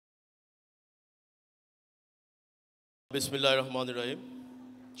বিসমিল্লাহির রহমানির রহিম।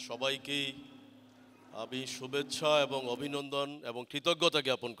 সবাইকেই আমি শুভেচ্ছা এবং অভিনন্দন এবং কৃতজ্ঞতা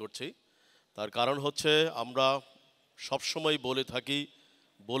জ্ঞাপন করছি। তার কারণ হচ্ছে আমরা সবসময় বলে থাকি,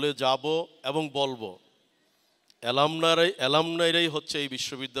 বলে যাব এবং বলবো, অ্যালামনাইরাই হচ্ছে এই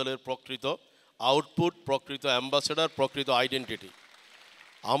বিশ্ববিদ্যালয়ের প্রকৃত আউটপুট, প্রকৃত অ্যাম্বাসেডর, প্রকৃত আইডেন্টিটি।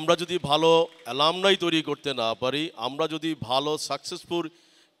 আমরা যদি ভালো অ্যালামনাই তৈরি করতে না পারি, আমরা যদি ভালো সাকসেসফুল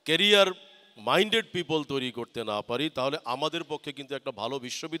ক্যারিয়ার মাইন্ডেড পিপল তৈরি করতে না পারি, তাহলে আমাদের পক্ষে কিন্তু একটা ভালো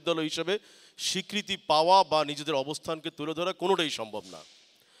বিশ্ববিদ্যালয় হিসেবে স্বীকৃতি পাওয়া বা নিজেদের অবস্থানকে তুলে ধরা কোনোটাই সম্ভব না।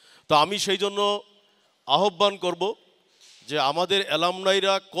 তো আমি সেই জন্য আহ্বান করব যে আমাদের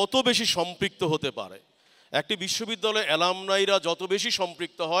অ্যালামনাইরা কত বেশি সম্পৃক্ত হতে পারে। একটি বিশ্ববিদ্যালয়ে অ্যালামনাইরা যত বেশি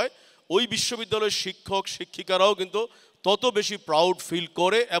সম্পৃক্ত হয়, ওই বিশ্ববিদ্যালয়ের শিক্ষক শিক্ষিকারাও কিন্তু তত বেশি প্রাউড ফিল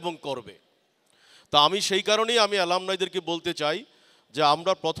করে এবং করবে। তা আমি সেই কারণেই আমি অ্যালামনাইদেরকে বলতে চাই যে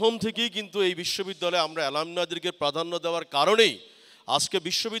আমরা প্রথম থেকেই কিন্তু এই বিশ্ববিদ্যালয়ে আমরা অ্যালামনাইদেরকে প্রাধান্য দেওয়ার কারণেই আজকে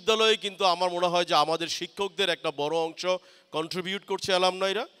বিশ্ববিদ্যালয়ে কিন্তু আমার মনে হয় যে আমাদের শিক্ষকদের একটা বড় অংশ কন্ট্রিবিউট করছে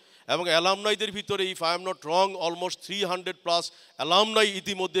অ্যালামনাইরা। এবং অ্যালামনাইদের ভিতরে, if I am not wrong, almost 300+ alumni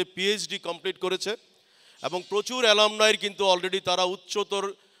ইতিমধ্যে পিএইচডি কমপ্লিট করেছে এবং প্রচুর অ্যালামনাইর কিন্তু অলরেডি তারা উচ্চতর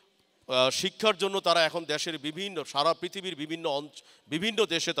শিক্ষার জন্য তারা এখন দেশের সারা পৃথিবীর বিভিন্ন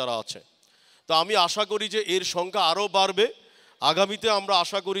দেশে তারা আছে। তো আমি আশা করি যে এর সংখ্যা আরও বাড়বে। আগামীতে আমরা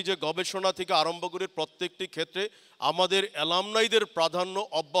আশা করি যে গবেষণা থেকে আরম্ভ করে প্রত্যেকটি ক্ষেত্রে আমাদের অ্যালামনাইদের প্রাধান্য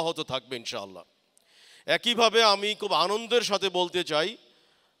অব্যাহত থাকবে ইনশাআল্লাহ। একইভাবে আমি খুব আনন্দের সাথে বলতে চাই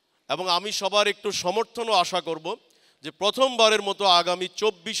এবং আমি সবার একটু সমর্থনও আশা করব যে প্রথমবারের মতো আগামী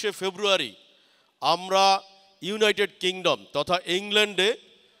 24শে ফেব্রুয়ারি আমরা ইউনাইটেড কিংডম তথা ইংল্যান্ডে,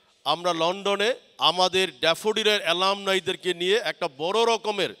 আমরা লন্ডনে আমাদের ড্যাফোডিলের অ্যালামনাইদেরকে নিয়ে একটা বড়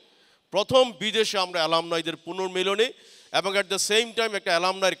রকমের প্রথম বিদেশে আমরা অ্যালামনাইদের পুনর্মিলনী এবং অ্যাট দ্য সেম টাইম একটা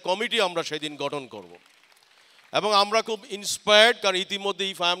অ্যালামনাইর কমিটি আমরা সেদিন গঠন করব। এবং আমরা খুব ইন্সপায়ার্ড, কারণ ইতিমধ্যে,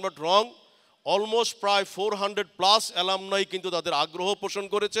 if I am not wrong, almost প্রায় 400+ অ্যালামনাই কিন্তু তাদের আগ্রহ পোষণ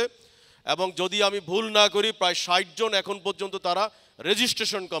করেছে এবং যদি আমি ভুল না করি প্রায় 60 জন এখন পর্যন্ত তারা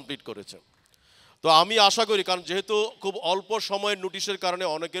রেজিস্ট্রেশন কমপ্লিট করেছে। তো আমি আশা করি, কারণ যেহেতু খুব অল্প সময়ের নোটিশের কারণে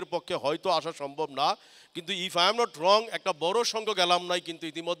অনেকের পক্ষে হয়তো আসা সম্ভব না, কিন্তু if I am not wrong একটা বড় সংখ্যক অ্যালামনাই কিন্তু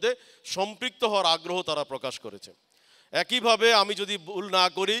ইতিমধ্যে সম্পৃক্ত হওয়ার আগ্রহ তারা প্রকাশ করেছে। একইভাবে আমি যদি ভুল না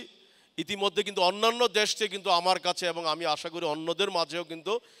করি, ইতিমধ্যে কিন্তু অন্যান্য দেশ থেকে কিন্তু আমার কাছে এবং আমি আশা করি অন্যদের মাঝেও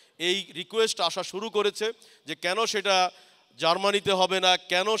কিন্তু এই রিকোয়েস্ট আসা শুরু করেছে যে কেন সেটা জার্মানিতে হবে না,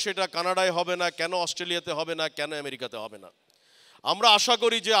 কেন সেটা কানাডায় হবে না, কেন অস্ট্রেলিয়াতে হবে না, কেন আমেরিকাতে হবে না। আমরা আশা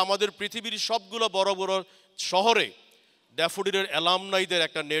করি যে আমাদের পৃথিবীর সবগুলো বড় বড় শহরে ড্যাফোডিলের অ্যালামনাইদের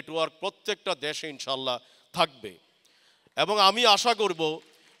একটা নেটওয়ার্ক প্রত্যেকটা দেশে ইনশাল্লাহ থাকবে। এবং আমি আশা করব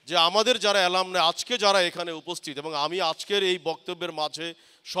যে আমাদের যারা অ্যালামনাই আজকে যারা এখানে উপস্থিত, এবং আমি আজকের এই বক্তব্যের মাঝে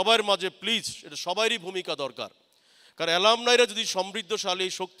সবার মাঝে প্লিজ, এটা সবারই ভূমিকা দরকার, কারণ অ্যালামনাইরা যদি সমৃদ্ধশালী,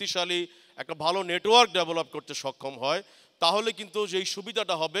 শক্তিশালী একটা ভালো নেটওয়ার্ক ডেভেলপ করতে সক্ষম হয়, তাহলে কিন্তু যেই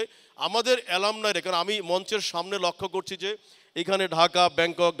সুবিধাটা হবে আমাদের অ্যালামনাইরা, কারণ আমি মঞ্চের সামনে লক্ষ্য করছি যে এখানে ঢাকা,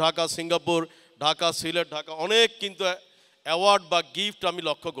 ব্যাংকক, ঢাকা, সিঙ্গাপুর, ঢাকা, সিলেট, ঢাকা অনেক কিন্তু অ্যাওয়ার্ড বা গিফট আমি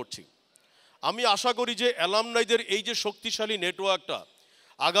লক্ষ্য করছি। আমি আশা করি যে অ্যালামনাইদের এই যে শক্তিশালী নেটওয়ার্কটা,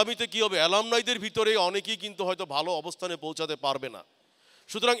 আগামীতে কী হবে, অ্যালামনাইদের ভিতরে অনেকেই কিন্তু হয়তো ভালো অবস্থানে পৌঁছাতে পারবে না।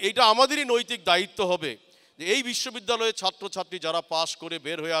 সুতরাং এটা আমাদেরই নৈতিক দায়িত্ব হবে যে এই বিশ্ববিদ্যালয়ে ছাত্রছাত্রী যারা পাশ করে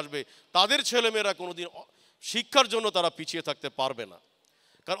বের হয়ে আসবে, তাদের ছেলেমেয়েরা কোনোদিন শিক্ষার জন্য তারা পিছিয়ে থাকতে পারবে না,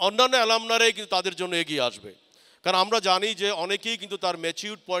 কারণ অন্যান্য অ্যালামনাইরাই কিন্তু তাদের জন্য এগিয়ে আসবে। কারণ আমরা জানি যে অনেকেই কিন্তু তার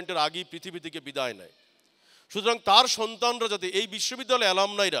ম্যাচিউর পয়েন্টের আগেই পৃথিবী থেকে বিদায় নেয়। সুতরাং তার সন্তানরা যাতে, এই বিশ্ববিদ্যালয়ে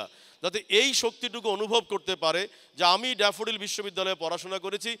অ্যালামনাইরা যাতে এই শক্তিটুকু অনুভব করতে পারে যে আমি ড্যাফোডিল বিশ্ববিদ্যালয়ে পড়াশোনা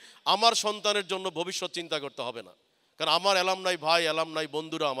করেছি, আমার সন্তানের জন্য ভবিষ্যৎ চিন্তা করতে হবে না, কারণ আমার অ্যালামনাই ভাই, অ্যালামনাই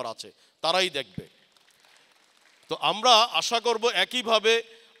বন্ধুরা আমার আছে, তারাই দেখবে। তো আমরা আশা করব, একইভাবে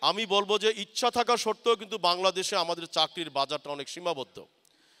আমি বলবো যে ইচ্ছা থাকা সত্ত্বেও কিন্তু বাংলাদেশে আমাদের চাকরির বাজারটা অনেক সীমাবদ্ধ।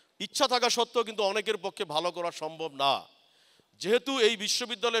 ইচ্ছা থাকা সত্ত্বেও কিন্তু অনেকের পক্ষে ভালো করা সম্ভব না, যেহেতু এই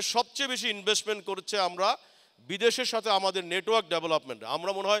বিশ্ববিদ্যালয়ে সবচেয়ে বেশি ইনভেস্টমেন্ট করছে আমরা বিদেশের সাথে আমাদের নেটওয়ার্ক ডেভেলপমেন্টে।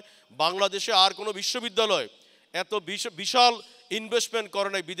 আমরা মনে হয় বাংলাদেশে আর কোনো বিশ্ববিদ্যালয় এত বিশাল ইনভেস্টমেন্ট করে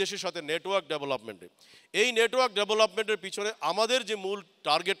নাই বিদেশের সাথে নেটওয়ার্ক ডেভেলপমেন্টে। এই নেটওয়ার্ক ডেভেলপমেন্টের পিছনে আমাদের যে মূল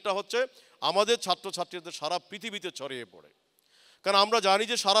টার্গেটটা হচ্ছে আমাদের ছাত্রছাত্রীদের সারা পৃথিবীতে ছড়িয়ে পড়ে, কারণ আমরা জানি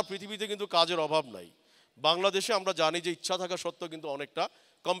যে সারা পৃথিবীতে কিন্তু কাজের অভাব নাই। বাংলাদেশে আমরা জানি যে ইচ্ছা থাকা সত্ত্বেও কিন্তু অনেকটা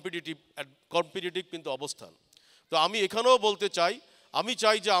কম্পিটিটিভ কিন্তু অবস্থান। তো আমি এখানেও বলতে চাই, আমি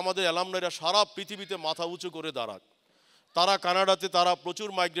চাই যে আমাদের অ্যালামনাইরা সারা পৃথিবীতে মাথা উঁচু করে দাঁড়াক। তারা কানাডাতে তারা প্রচুর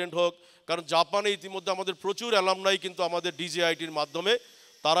মাইগ্রেন্ট হোক, কারণ জাপানে ইতিমধ্যে আমাদের প্রচুর অ্যালামনাই কিন্তু আমাদের ডিজিআইটির মাধ্যমে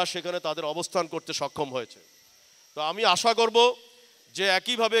তারা সেখানে তাদের অবস্থান করতে সক্ষম হয়েছে। তো আমি আশা করব যে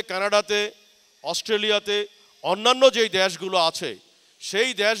একইভাবে কানাডাতে, অস্ট্রেলিয়াতে অন্যান্য যেই দেশগুলো আছে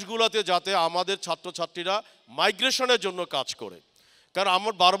সেই দেশগুলোতে যাতে আমাদের ছাত্রছাত্রীরা মাইগ্রেশনের জন্য কাজ করে। কারণ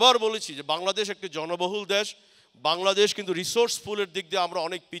আমরা বারবার বলেছি যে বাংলাদেশ একটি জনবহুল দেশ, বাংলাদেশ কিন্তু রিসোর্সফুলের দিক দিয়ে আমরা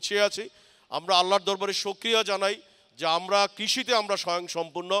অনেক পিছিয়ে আছি। আমরা আল্লাহর দরবারে শুকরিয়া জানাই যে আমরা কৃষিতে আমরা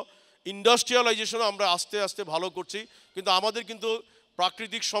স্বয়ংসম্পূর্ণ, ইন্ডাস্ট্রিয়ালাইজেশনে আমরা আস্তে আস্তে ভালো করছি, কিন্তু আমাদের কিন্তু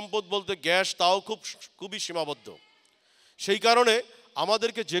প্রাকৃতিক সম্পদ বলতে গ্যাস তাও খুবই সীমাবদ্ধ। সেই কারণে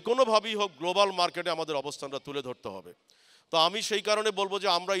আমাদেরকে যে কোনোভাবেই হোক গ্লোবাল মার্কেটে আমাদের অবস্থানটা তুলে ধরতে হবে। তো আমি সেই কারণে বলবো যে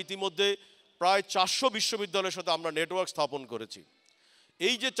আমরা ইতিমধ্যে প্রায় 400 বিশ্ববিদ্যালয়ের সাথে আমরা নেটওয়ার্ক স্থাপন করেছি।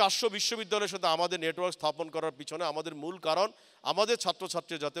 এই যে 400 বিশ্ববিদ্যালয়ের সাথে আমাদের নেটওয়ার্ক স্থাপন করার পিছনে আমাদের মূল কারণ আমাদের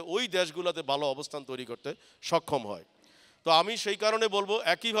ছাত্রছাত্রী যাতে ওই দেশগুলোতে ভালো অবস্থান তৈরি করতে সক্ষম হয়। তো আমি সেই কারণে বলবো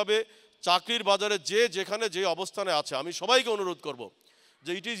একইভাবে চাকরির বাজারে যেখানে যে অবস্থানে আছে আমি সবাইকে অনুরোধ করব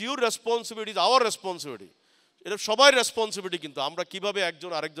যে it is your responsibility, is our responsibility, এটা সবাই রেসপন্সিবিলিটি, কিন্তু আমরা কিভাবে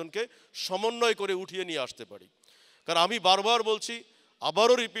একজন আরেকজনকে সমন্বয় করে উঠিয়ে নিয়ে আসতে পারি। কারণ আমি বারবার বলছি,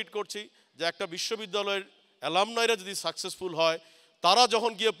 আবারও রিপিট করছি যে একটা বিশ্ববিদ্যালয়ের অ্যালামনাইরা যদি সাকসেসফুল হয়, তারা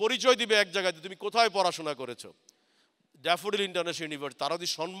যখন গিয়ে পরিচয় দিবে এক জায়গায় তুমি কোথায় পড়াশোনা করেছো, ড্যাফোডিল ইন্টারন্যাশনাল ইউনিভার্সিটি, তারা যদি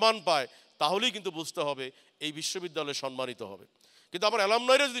সম্মান পায় তাহলেই কিন্তু বুঝতে হবে এই বিশ্ববিদ্যালয় সম্মানিত হবে। কিন্তু আমার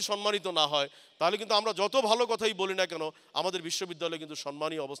অ্যালামনাইরা যদি সম্মানিত না হয় তাহলে কিন্তু আমরা যত ভালো কথাই বলি না কেন আমাদের বিশ্ববিদ্যালয় কিন্তু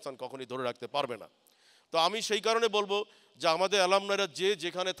সম্মানীয় অবস্থান কখনই ধরে রাখতে পারবে না। তো আমি সেই কারণে বলবো যে আমাদের অ্যালামনাইরা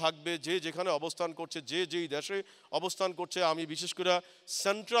যেখানে থাকবে, যেখানে অবস্থান করছে, যেই দেশে অবস্থান করছে, আমি বিশেষ করে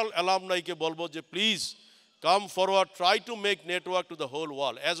সেন্ট্রাল অ্যালামনাইকে বলবো যে please come forward, try to make network to the whole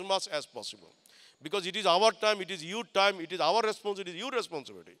world as much as possible, because it is our time, it is your time, it is our responsibility, it is your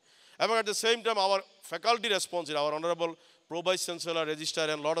responsibility. And at the same time our faculty responsibility, our honorable Pro Vice Chancellor, Registrar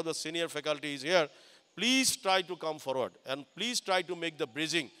and lot of the senior faculty is here. Please try to come forward and please try to make the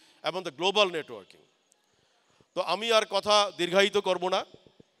bridging among the global networking. তো আমি আর কথা দীর্ঘায়িত করব না।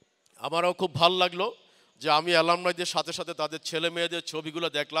 আমারও খুব ভালো লাগলো যে আমি অ্যালামনাইদের সাথে সাথে তাদের ছেলে মেয়েদের ছবিগুলো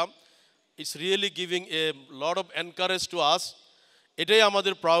দেখলাম। It's really giving a lot of encourage to us. এটাই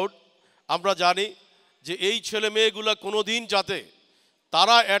আমাদের প্রাউড। আমরা জানি যে এই ছেলে মেয়েগুলো কোনো দিন যাতে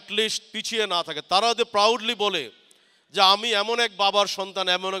তারা অ্যাটলিস্ট পিছিয়ে না থাকে, তারা ওদের প্রাউডলি বলে যে আমি এমন এক বাবার সন্তান,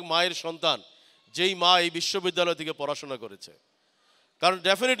 এমন এক মায়ের সন্তান যেই মা এই বিশ্ববিদ্যালয় থেকে পড়াশোনা করেছে। কারণ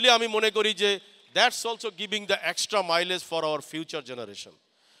ডেফিনেটলি আমি মনে করি যে that's also giving the extra mileage for our future generation.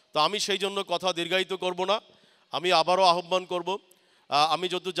 তো আমি সেই জন্য কথা দীর্ঘায়িত করব না, আমি আবারও আহ্বান করব। আমি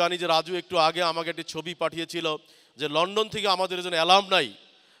যতদূর জানি যে রাজু একটু আগে আমাকে একটি ছবি পাঠিয়েছিল যে লন্ডন থেকে আমাদের একজন অ্যালামনাই,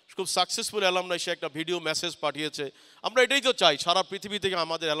 খুব সাকসেসফুল অ্যালামনাই, সে একটা ভিডিও মেসেজ পাঠিয়েছে। আমরা এটাই তো চাই, সারা পৃথিবী থেকে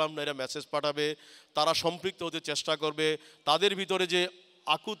আমাদের অ্যালামনাইরা মেসেজ পাঠাবে, তারা সম্পৃক্ত হতে চেষ্টা করবে, তাদের ভিতরে যে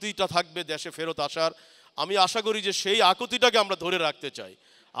আকুতিটা থাকবে দেশে ফেরত আসার, আমি আশা করি যে সেই আকুতিটাকে আমরা ধরে রাখতে চাই।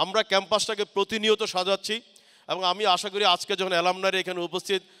 আমরা ক্যাম্পাসটাকে প্রতিনিয়ত সাজাচ্ছি এবং আমি আশা করি আজকে যখন অ্যালামনাইরা এখানে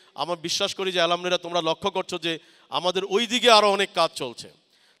উপস্থিত, আমার বিশ্বাস করি যে অ্যালামনাইরা তোমরা লক্ষ্য করছো যে আমাদের ওই দিকে আরও অনেক কাজ চলছে।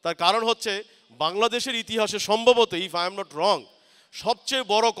 তার কারণ হচ্ছে বাংলাদেশের ইতিহাসে সম্ভবত, if I am not wrong, সবচেয়ে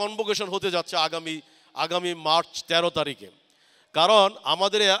বড় কনভোকেশন হতে যাচ্ছে আগামী মার্চ 13 তারিখে। কারণ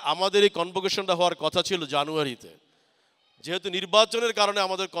আমাদের এই কনভোকেশনটা হওয়ার কথা ছিল জানুয়ারিতে, যেহেতু নির্বাচনের কারণে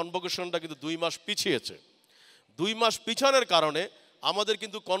আমাদের কনভোকেশনটা কিন্তু 2 মাস পিছিয়েছে। 2 মাস পিছানোর কারণে আমাদের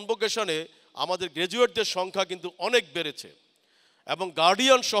কিন্তু কনভোকেশনে আমাদের গ্র্যাজুয়েটদের সংখ্যা কিন্তু অনেক বেড়েছে এবং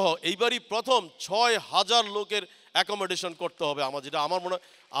গার্ডিয়ান সহ এইবারই প্রথম 6000 লোকের অ্যাকোমোডেশন করতে হবে আমার, যেটা আমার মনে হয়,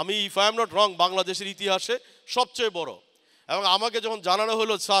 আমি if I am not wrong, বাংলাদেশের ইতিহাসে সবচেয়ে বড়। এবং আমাকে যখন জানানো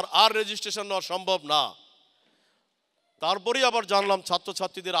হলো স্যার আর রেজিস্ট্রেশন নেওয়া সম্ভব না, তারপরেই আবার জানলাম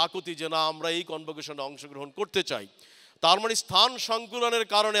ছাত্রছাত্রীদের আকুতি যে না, আমরা এই কনভোকেশনে অংশগ্রহণ করতে চাই। তার মানে স্থান সংকুলনের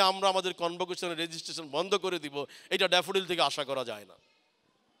কারণে আমরা আমাদের কনভোকেশনের রেজিস্ট্রেশন বন্ধ করে দিব, এটা ড্যাফোডিল থেকে আশা করা যায় না।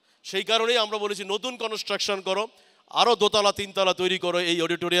 সেই কারণেই আমরা বলেছি নতুন কনস্ট্রাকশন করো, আরও 2 তলা 3 তলা তৈরি করো এই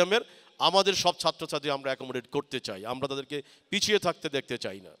অডিটোরিয়ামের, আমাদের সব ছাত্রছাত্রী আমরা অ্যাকোমোডেট করতে চাই, আমরা তাদেরকে পিছিয়ে থাকতে দেখতে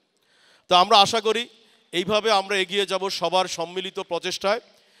চাই না। তো আমরা আশা করি এইভাবে আমরা এগিয়ে যাব সবার সম্মিলিত প্রচেষ্টায়।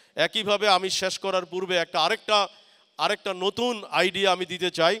 একইভাবে আমি শেষ করার পূর্বে আরেকটা নতুন আইডিয়া আমি দিতে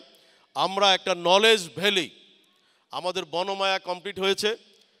চাই। আমরা একটা নলেজ ভ্যালি, আমাদের বনমায়া কমপ্লিট হয়েছে,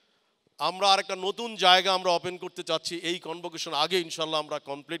 আমরা আরেকটা নতুন জায়গা আমরা ওপেন করতে চাচ্ছি, এই কনভোকেশন আগে ইনশাল্লাহ আমরা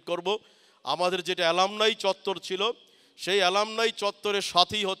কমপ্লিট করব। আমাদের যেটা অ্যালামনাই চত্বর ছিল, সেই অ্যালামনাই চত্বরের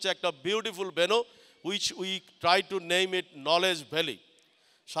সাথেই হচ্ছে একটা beautiful venue which we try to name it knowledge valley.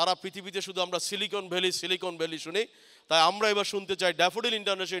 সারা পৃথিবীতে শুধু আমরা সিলিকন ভ্যালি শুনি, তাই আমরা এবার শুনতে চাই ড্যাফোডিল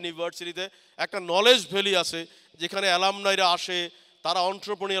ইন্টারন্যাশনাল ইউনিভার্সিটিতে একটা নলেজ ভ্যালি আছে, যেখানে অ্যালামনাইরা আসে, তারা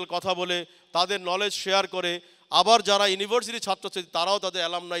এন্টারপ্রেনিউরিয়াল কথা বলে, তাদের নলেজ শেয়ার করে, আবার যারা ইউনিভার্সিটির ছাত্রছাত্রী তারাও তাদের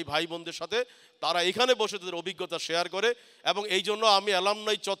অ্যালামনাই ভাই বোনদের সাথে তারা এখানে বসে তাদের অভিজ্ঞতা শেয়ার করে। এবং এই জন্য আমি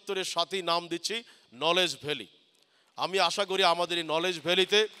অ্যালামনাই চত্বরের সাথেই নাম দিচ্ছি নলেজ ভ্যালি। আমি আশা করি আমাদের এই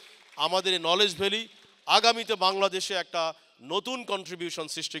নলেজ ভ্যালি আগামীতে বাংলাদেশে একটা নতুন কন্ট্রিবিউশন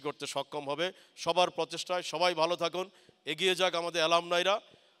সৃষ্টি করতে সক্ষম হবে। সবার প্রচেষ্টায় সবাই ভালো থাকুন, এগিয়ে যাক আমাদের অ্যালামনাইরা,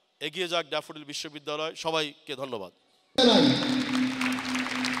 এগিয়ে যাক ড্যাফোডিল বিশ্ববিদ্যালয়। সবাইকে ধন্যবাদ।